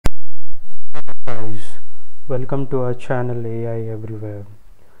Guys, welcome to our channel AI Everywhere.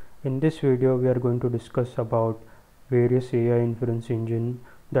 In this video we are going to discuss about various AI inference engine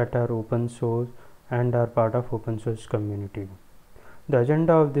that are open source and are part of open source community. The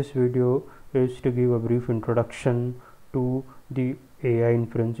agenda of this video is to give a brief introduction to the AI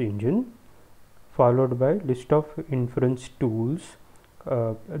inference engine, followed by list of inference tools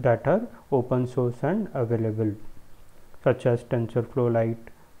that are open source and available, such as TensorFlow-Lite,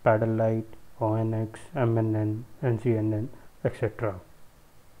 PaddleLite, ONX, MNN, NCNN, etc.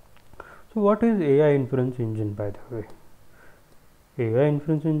 So what is AI inference engine, by the way? AI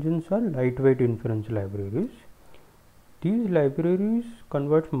inference engines are lightweight inference libraries. These libraries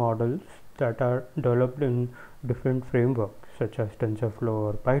convert models that are developed in different frameworks such as TensorFlow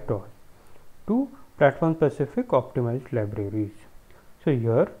or PyTorch to platform specific optimized libraries. So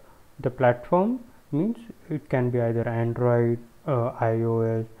here the platform means it can be either Android,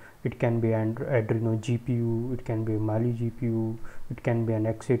 iOS, it can be Adreno GPU, it can be Mali GPU, it can be an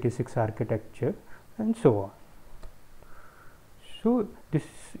x86 architecture, and so on. So this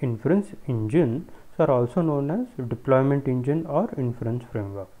inference engines are also known as deployment engine or inference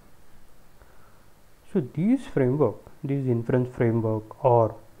framework. So these inference framework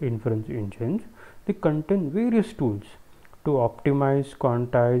or inference engines, they contain various tools to optimize,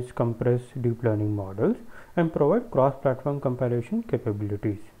 quantize, compress deep learning models and provide cross-platform compilation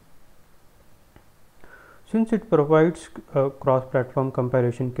capabilities. Since it provides cross-platform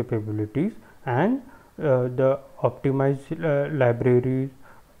compilation capabilities and the optimized libraries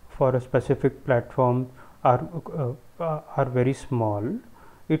for a specific platform are very small,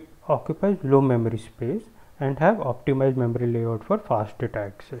 it occupies low memory space and have optimized memory layout for fast data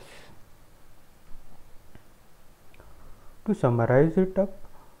access. To summarize it up,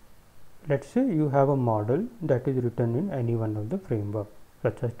 let's say you have a model that is written in any one of the frameworks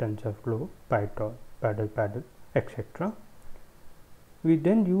such as TensorFlow, PyTorch, Paddle, etc. We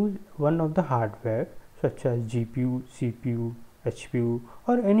then use one of the hardware such as GPU, CPU, HPU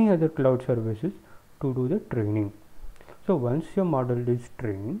or any other cloud services to do the training. So once your model is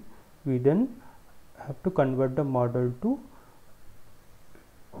trained, we then have to convert the model to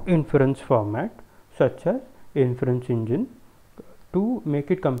inference format such as inference engine to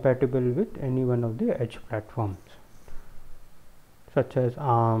make it compatible with any one of the edge platforms such as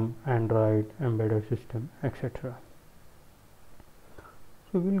ARM, Android, embedded system, etc.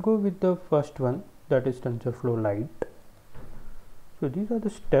 So we'll go with the first one, that is TensorFlow-Lite. So these are the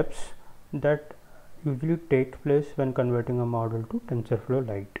steps that usually take place when converting a model to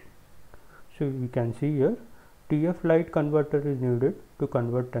TensorFlow-Lite. So we can see here TFLite converter is needed to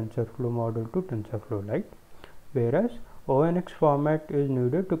convert TensorFlow model to TensorFlow-Lite, whereas ONX format is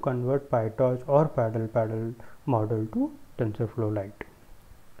needed to convert PyTorch or Paddle model to TensorFlow-Lite.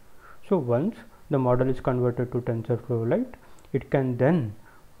 So once the model is converted to TensorFlow-Lite, it can then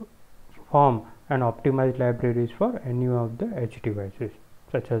form an optimized libraries for any of the edge devices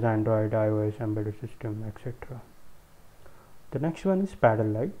such as Android, iOS, embedded system, etc. The next one is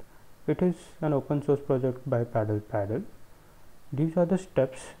PaddleLite. It is an open source project by Paddle. These are the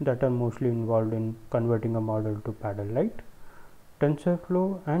steps that are mostly involved in converting a model to PaddleLite.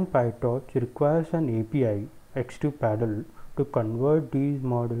 TensorFlow and PyTorch requires an API X2 Paddle to convert these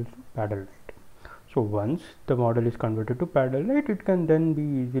models to PaddleLite. So once the model is converted to PaddleLite, it can then be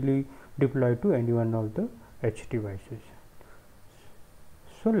easily deployed to any one of the edge devices.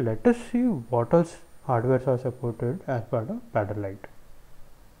 So let us see what else hardwares are supported as part of PaddleLite.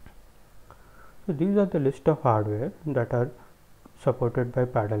 So these are the list of hardware that are supported by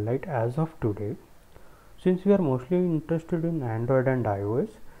PaddleLite as of today. Since we are mostly interested in Android and iOS,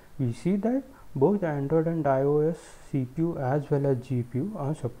 we see that both Android and iOS CPU as well as GPU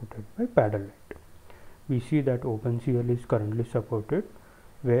are supported by PaddleLite. We see that OpenCL is currently supported,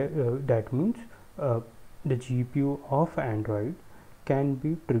 where that means the GPU of Android can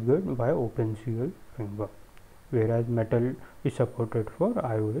be triggered by OpenCL framework, whereas Metal is supported for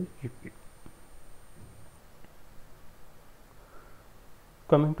iOS GPU.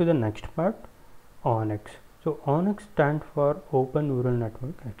 Coming to the next part, ONX. So ONX stands for Open Neural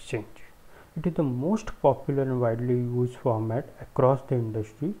Network Exchange. It is the most popular and widely used format across the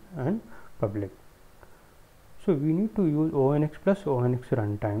industry and public. So we need to use ONX plus ONX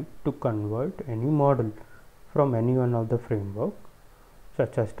runtime to convert any model from any one of the framework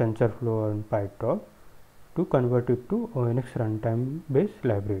such as TensorFlow and PyTorch to convert it to ONX runtime based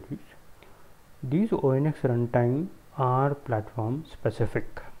libraries. These ONX runtime are platform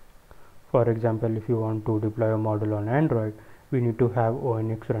specific. For example, if you want to deploy a model on Android, we need to have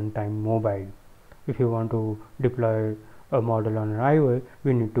ONX runtime mobile. If you want to deploy a model on an iOS,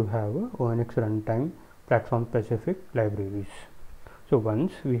 we need to have a ONX runtime platform specific libraries. So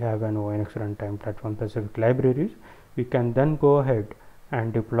once we have an ONX runtime platform specific libraries, we can then go ahead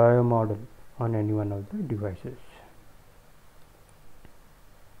and deploy a model on any one of the devices.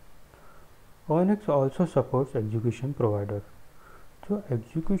 ONX also supports execution provider. So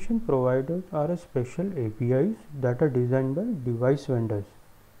execution providers are a special APIs that are designed by device vendors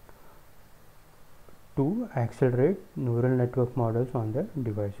to accelerate neural network models on their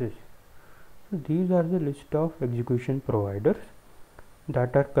devices. So these are the list of execution providers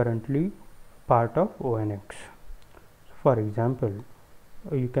that are currently part of ONX. So for example,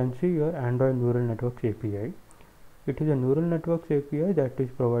 you can see your Android Neural Networks API. It is a neural networks API that is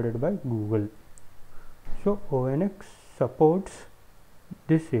provided by Google. So ONX supports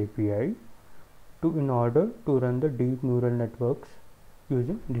this API in order to run the deep neural networks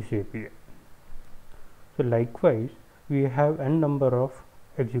using this API. So likewise, we have n number of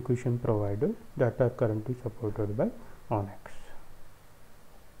execution providers that are currently supported by ONX.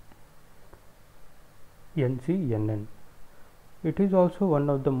 NCNN. It is also one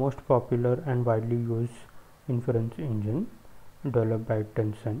of the most popular and widely used inference engine developed by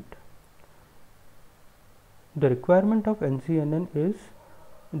Tencent. The requirement of NCNN is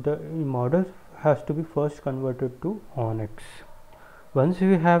the model has to be first converted to ONX. Once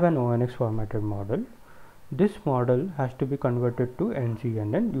we have an ONX formatted model, this model has to be converted to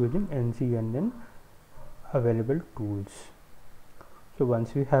NCNN using NCNN available tools. So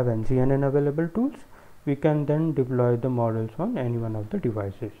once we have NCNN available tools, we can then deploy the models on any one of the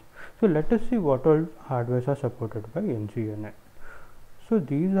devices. So let us see what all hardwares are supported by NCNN. So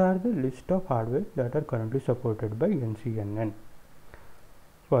these are the list of hardware that are currently supported by NCNN.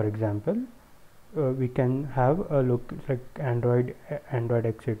 For example, we can have a look like Android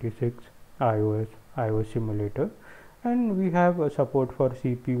x86, iOS simulator, and we have a support for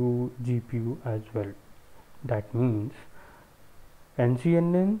CPU, GPU as well. That means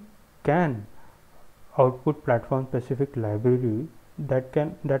NCNN can output platform specific library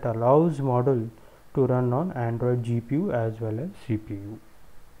that allows model to run on Android GPU as well as CPU,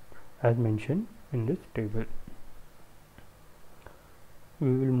 as mentioned in this table. We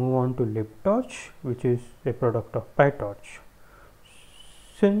will move on to libtorch, which is a product of PyTorch.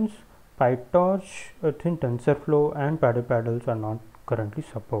 Since PyTorch, TensorFlow and PaddleLite are not currently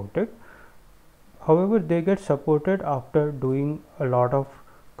supported, however, they get supported after doing a lot of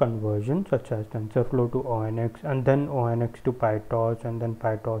conversion, such as TensorFlow to ONX and then ONX to PyTorch and then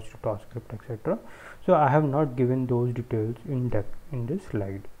PyTorch to TorchScript, etc. So I have not given those details in depth in this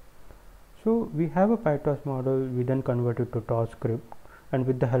slide. So we have a PyTorch model, we then convert it to TorchScript, and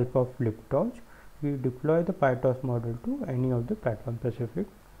with the help of libtorch, we deploy the PyTorch model to any of the platform specific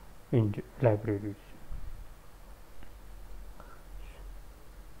libraries.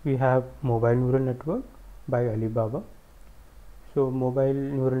 We have mobile neural network by Alibaba. So mobile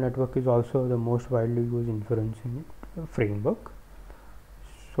neural network is also the most widely used inferencing framework.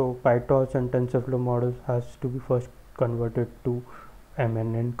 So PyTorch and TensorFlow models has to be first converted to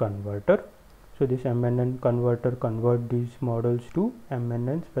MNN converter. So this MNN converter convert these models to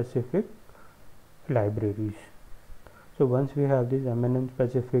MNN specific libraries. So once we have these MNN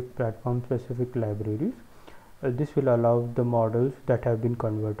specific platform specific libraries, this will allow the models that have been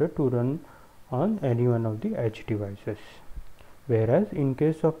converted to run on any one of the edge devices. Whereas in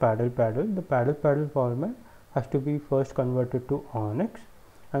case of PaddleLite, the PaddleLite format has to be first converted to ONX,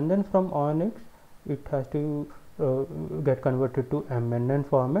 and then from ONX it has to get converted to MNN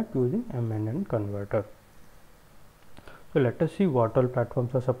format using MNN converter. So let us see what all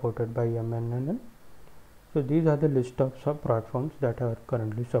platforms are supported by MNN. So these are the list of sub platforms that are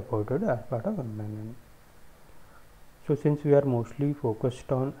currently supported as part of MNN. So since we are mostly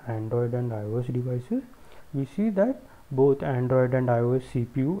focused on Android and iOS devices, we see that both Android and iOS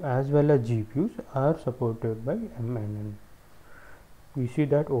CPU as well as GPUs are supported by MNN. We see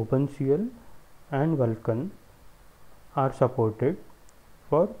that OpenCL and Vulkan are supported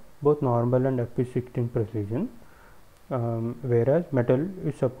for both normal and FP16 precision, whereas Metal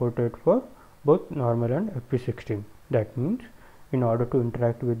is supported for both normal and FP16. That means in order to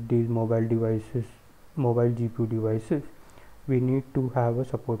interact with these mobile devices, mobile GPU devices, we need to have a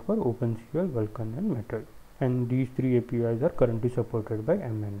support for OpenCL, Vulkan and Metal, and these three APIs are currently supported by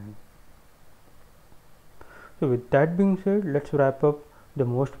MNN. So with that being said, let's wrap up the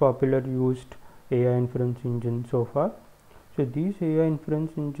most popular used AI inference engine so far. So these AI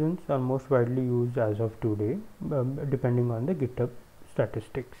inference engines are most widely used as of today, depending on the GitHub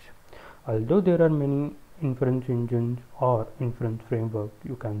statistics. Although there are many inference engines or inference framework,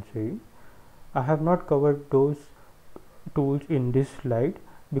 you can say, I have not covered those tools in this slide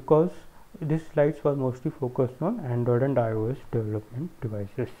because these slides were mostly focused on Android and iOS development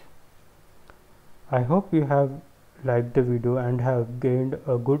devices. I hope you have liked the video and have gained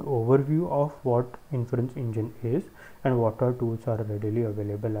a good overview of what Inference Engine is and what our tools are readily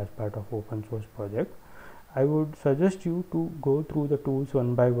available as part of open source project. I would suggest you to go through the tools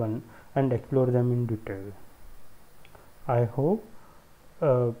one by one and explore them in detail. I hope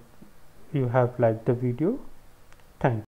you have liked the video. Thank you.